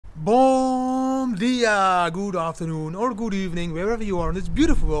Bom dia, good afternoon or good evening, wherever you are in this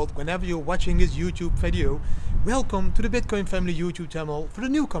beautiful world, whenever you're watching this YouTube video. Welcome to the Bitcoin Family YouTube channel for the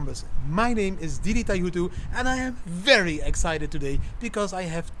newcomers. My name is Didi Taihuttu and I am very excited today because I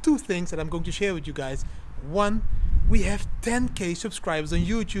have two things that I'm going to share with you guys. One, we have 10k subscribers on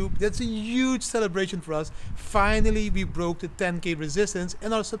YouTube. That's a huge celebration for us. Finally, we broke the 10k resistance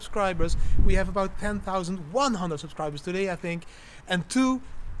in our subscribers. We have about 10,100 subscribers today, I think. And two,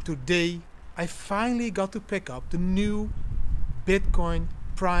 today I finally got to pick up the new Bitcoin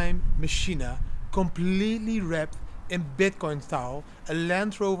Prime Machina, completely wrapped in Bitcoin style, a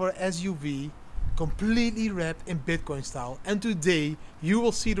Landrover SUV, completely wrapped in Bitcoin style. And today you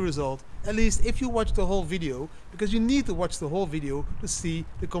will see the result, at least if you watch the whole video, because you need to watch the whole video to see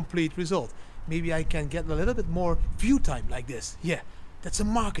the complete result. Maybe I can get a little bit more view time like this. Yeah, that's a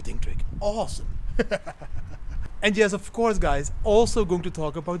marketing trick. Awesome. And yes, of course, guys, also going to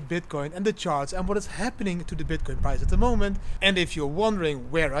talk about Bitcoin and the charts and what is happening to the Bitcoin price at the moment. And if you're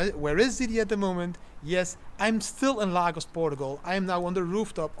wondering where is Didi at the moment, yes, I'm still in Lagos, Portugal. I am now on the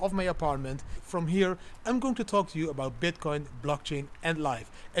rooftop of my apartment. From here, I'm going to talk to you about Bitcoin, blockchain and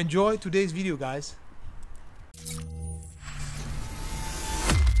life. Enjoy today's video, guys.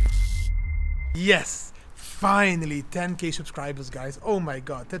 Yes! Finally 10k subscribers, guys. Oh my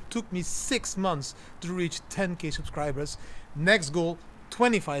god, that took me 6 months to reach 10k subscribers. Next goal,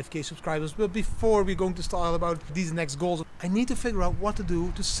 25k subscribers. But before we're going to start about these next goals, I need to figure out what to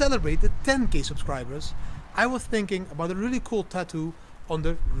do to celebrate the 10k subscribers. I was thinking about a really cool tattoo on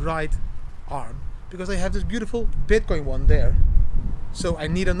the right arm because I have this beautiful Bitcoin one there, so I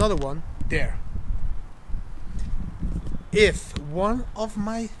need another one there. If one of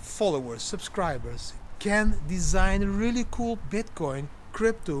my followers, subscribers, can design a really cool Bitcoin,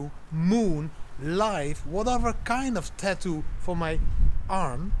 crypto, moon, life, whatever kind of tattoo for my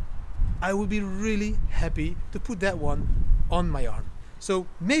arm, I would be really happy to put that one on my arm. So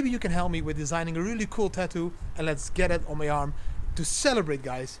maybe you can help me with designing a really cool tattoo and let's get it on my arm to celebrate,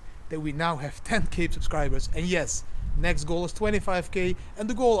 guys, that we now have 10k subscribers. And yes, next goal is 25k and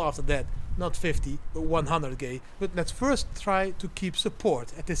the goal after that, not 50 but 100k. But let's first try to keep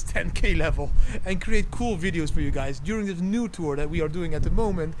support at this 10k level and create cool videos for you guys during this new tour that we are doing at the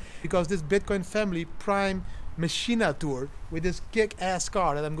moment, because this Bitcoin Family Prime Machina tour with this kick-ass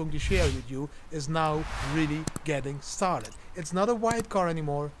car that I'm going to share with you is now really getting started. It's not a white car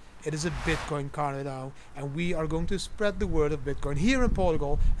anymore. It is a Bitcoin car now, and we are going to spread the word of Bitcoin here in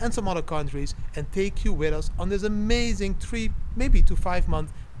Portugal and some other countries and take you with us on this amazing 3 maybe to 5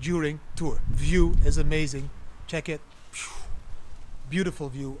 month during tour. View is amazing. Check it. Beautiful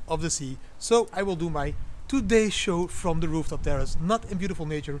view of the sea. So I will do my today's show from the rooftop terrace, not in beautiful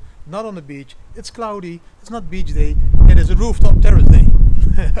nature, not on the beach. It's cloudy. It's not beach day. It is a rooftop terrace day.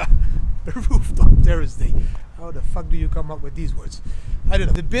 A rooftop terrace day. How the fuck do you come up with these words? I don't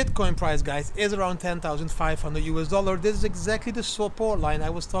know. The Bitcoin price, guys, is around 10,500 US dollar. This is exactly the support line I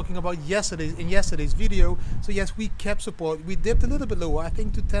was talking about in yesterday's video. So yes, we kept support. We dipped a little bit lower, I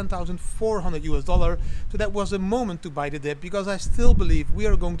think to 10,400 US dollar. So that was a moment to buy the dip, because I still believe we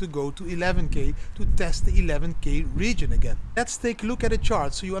are going to go to 11k to test the 11k region again. Let's take a look at the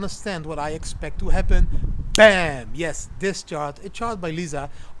chart so you understand what I expect to happen. Bam! Yes, this chart, a chart by Lisa.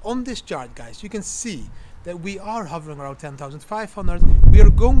 On this chart, guys, you can see that we are hovering around 10,500. We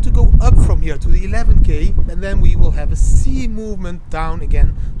are going to go up from here to the 11k, and then we will have a C movement down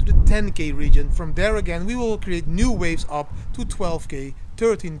again to the 10k region. From there again we will create new waves up to 12k,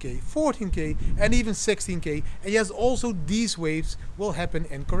 13k, 14k and even 16k. And yes, also these waves will happen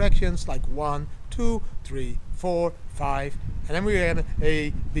in corrections like 1, 2, 3, 4, 5, and then we get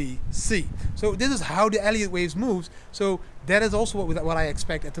A, B, C. So this is how the Elliott waves moves. So that is also what I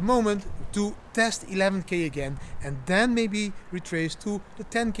expect at the moment, to test 11k again and then maybe retrace to the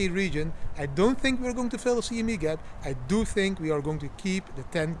 10k region. I don't think we're going to fill the CME gap. I do think we are going to keep the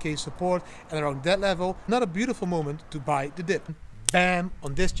 10k support, and around that level, not a beautiful moment to buy the dip. Bam!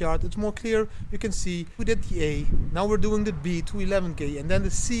 On this chart it's more clear. You can see we did the A, now we're doing the B to 11k, and then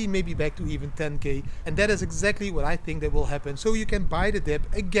the C maybe back to even 10k, and that is exactly what I think that will happen. So you can buy the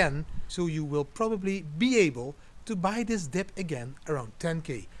dip again, so you will probably be able to buy this dip again around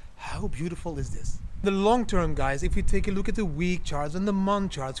 10k. How beautiful is this? The long term, guys, if we take a look at the week charts and the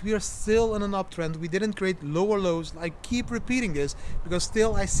month charts, we are still in an uptrend. We didn't create lower lows. I keep repeating this because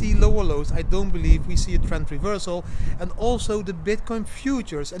still I see lower lows. I don't believe we see a trend reversal. And also the Bitcoin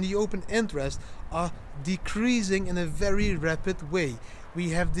futures and the open interest are decreasing in a very rapid way. we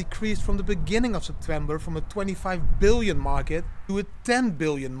have decreased from the beginning of September from a 25 billion market to a 10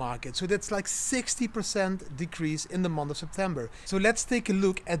 billion market. So that's like 60% decrease in the month of September. So let's take a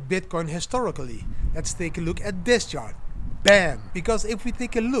look at Bitcoin historically. Let's take a look at this chart. Bam! Because if we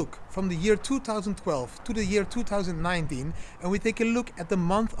take a look from the year 2012 to the year 2019 and we take a look at the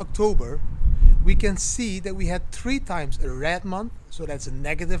month October, we can see that we had 3 times a red month, so that's a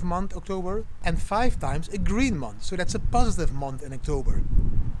negative month, October, and 5 times a green month, so that's a positive month in October.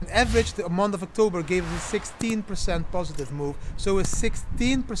 On average, the month of October gave us a 16% positive move, so a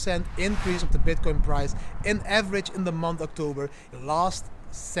 16% increase of the Bitcoin price in average in the month October the last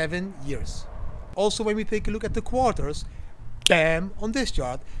 7 years. Also, when we take a look at the quarters, bam, on this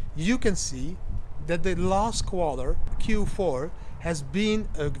chart, you can see that the last quarter, Q4, has been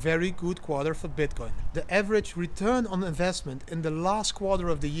a very good quarter for Bitcoin. The average return on investment in the last quarter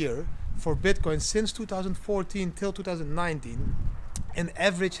of the year for Bitcoin since 2014 till 2019, an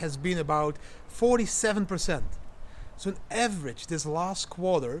average has been about 47%. So an average this last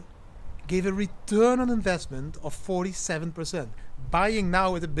quarter gave a return on investment of 47%. Buying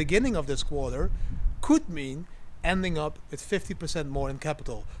now at the beginning of this quarter could mean ending up with 50% more in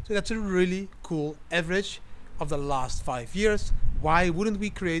capital. So that's a really cool average of the last 5 years. Why wouldn't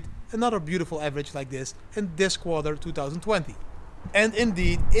we create another beautiful average like this in this quarter 2020? And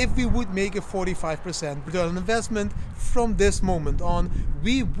indeed, if we would make a 45% return on investment from this moment on,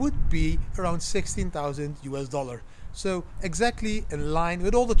 we would be around $16,000 US. So exactly in line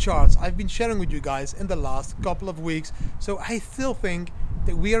with all the charts I've been sharing with you guys in the last couple of weeks. So I still think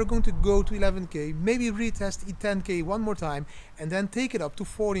that we are going to go to 11K, maybe retest 10K one more time, and then take it up to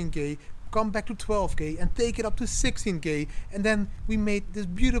 14K, come back to 12K and take it up to 16K, and then we made this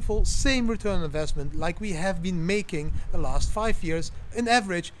beautiful same return on investment like we have been making the last 5 years in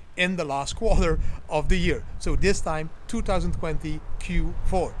average in the last quarter of the year. So this time 2020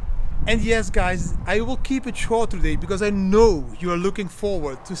 Q4. And yes guys, I will keep it short today because I know you are looking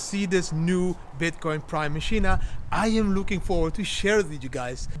forward to see this new Bitcoin Prime Machina. I am looking forward to share it with you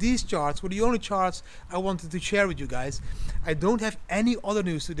guys. These charts were the only charts I wanted to share with you guys. I don't have any other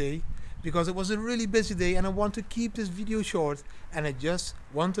news today because it was a really busy day and I want to keep this video short, and I just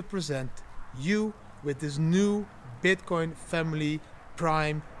want to present you with this new Bitcoin family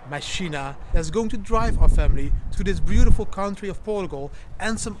Prime Machina that's going to drive our family to this beautiful country of Portugal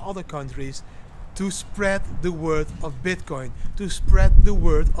and some other countries to spread the word of Bitcoin, to spread the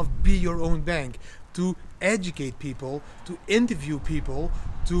word of be your own bank, to educate people, to interview people,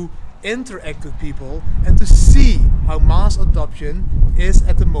 to interact with people, and to see how mass adoption is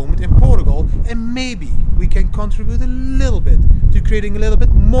at the moment in Portugal, and maybe we can contribute a little bit to creating a little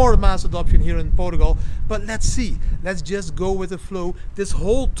bit more mass adoption here in Portugal. But let's see, let's just go with the flow. This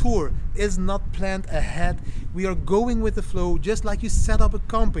whole tour is not planned ahead. We are going with the flow, just like you set up a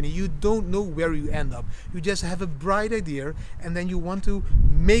company. You don't know where you end up. You just have a bright idea and then you want to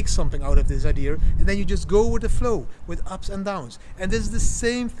make something out of this idea, and then you just go with the flow with ups and downs. And this is the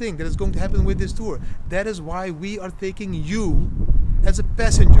same thing that is going to happen with this tour. That is why we are taking you as a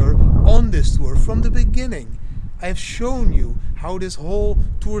passenger on this tour from the beginning. I have shown you how this whole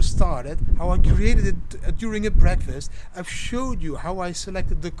tour started, how I created it during a breakfast. I've showed you how I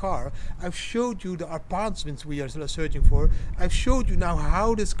selected the car. I've showed you the apartments we are searching for. I've showed you now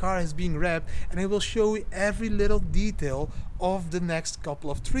how this car is being wrapped, and I will show you every little detail of the next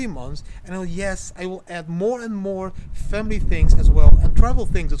couple of 3 months. And yes, I will add more and more family things as well and travel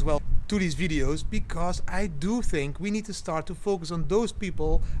things as well to these videos, because I do think we need to start to focus on those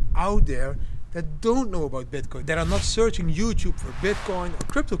people out there that don't know about Bitcoin, that are not searching YouTube for Bitcoin or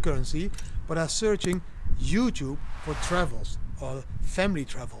cryptocurrency, but are searching YouTube for travels or family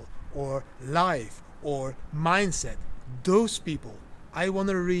travel or life or mindset. Those people, I want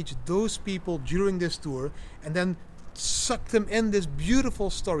to reach those people during this tour and then suck them in this beautiful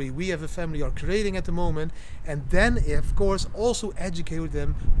story we as a family are creating at the moment, and then of course also educate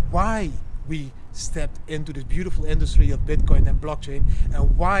them why we stepped into this beautiful industry of Bitcoin and blockchain,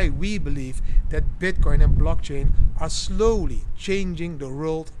 and why we believe that Bitcoin and blockchain are slowly changing the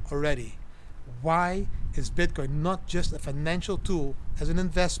world already. Why is Bitcoin not just a financial tool as an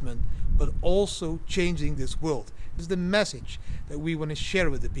investment, but also changing this world? This is the message that we want to share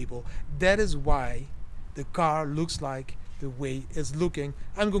with the people. That is why the car looks like the way it's looking.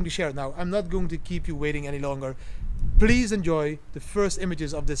 I'm going to share it now. I'm not going to keep you waiting any longer. Please enjoy the first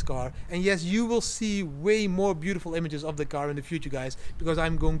images of this car, and yes, you will see way more beautiful images of the car in the future, guys, because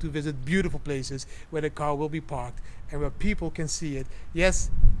I'm going to visit beautiful places where the car will be parked and where people can see it.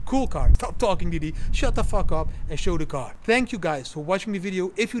 Yes, Cool car. Stop talking, Didi. Shut the fuck up and show the car. Thank you guys for watching the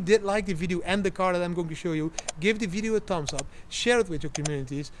video. If you did like the video and the car that I'm going to show you, give the video a thumbs up, share it with your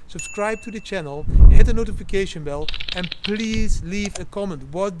communities, subscribe to the channel, hit the notification bell, and please leave a comment.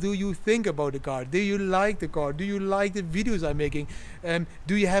 What do you think about the car? Do you like the car? Do you like the videos I'm making?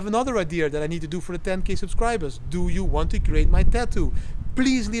 Do you have another idea that I need to do for the 10K subscribers? Do you want to create my tattoo?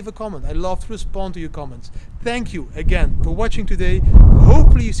 Please leave a comment. I love to respond to your comments. Thank you again for watching today.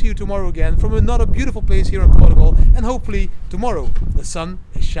 Hopefully see you tomorrow again from another beautiful place here in Portugal. And hopefully tomorrow the sun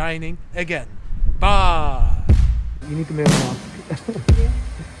is shining again. Bye! You need to make a mask.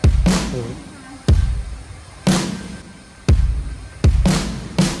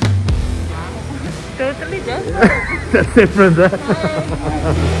 Totally different. That's different,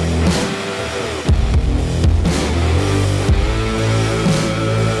 huh?